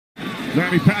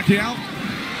Manny Pacquiao.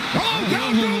 Oh,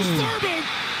 down goes Thurman.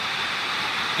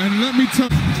 And let me tell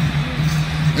you,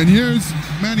 and here's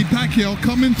Manny Pacquiao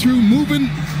coming through, moving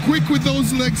quick with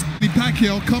those legs. Manny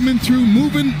Pacquiao coming through,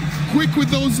 moving quick with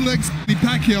those legs. Manny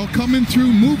Pacquiao coming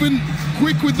through, moving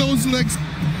quick with those legs.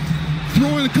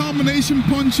 Throwing a combination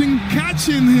punching,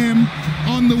 catching him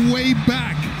on the way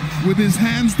back with his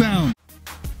hands down.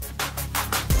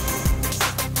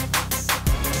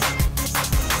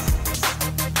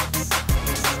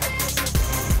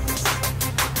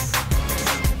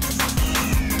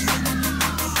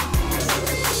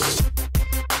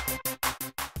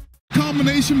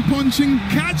 Combination punching,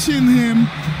 catching him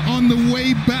on the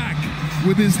way back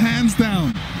with his hands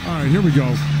down. All right, here we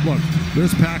go. Look,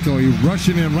 there's Paquiao. He's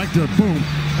rushing in right there, boom.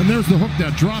 And there's the hook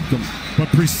that dropped him, but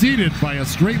preceded by a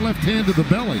straight left hand to the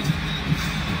belly.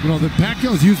 You know, the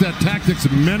Pacquiao's used that tactics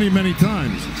many, many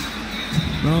times.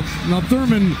 Now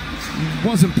Thurman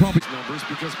wasn't probably numbers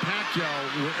because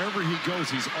Paquiao, wherever he goes,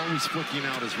 he's always flicking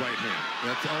out his right hand.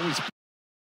 That's always.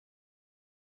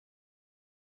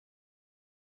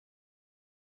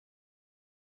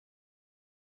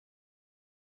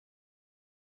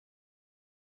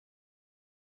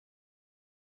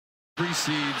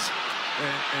 Precedes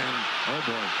and oh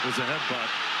boy, there's a headbutt.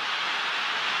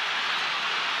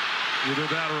 Either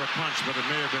that or a punch, but it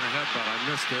may have been a headbutt. I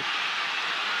missed it.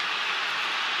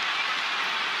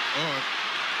 Oh.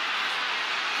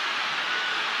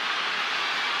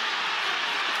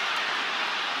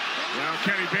 Now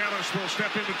Kenny Bayless will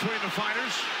step in between the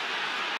fighters.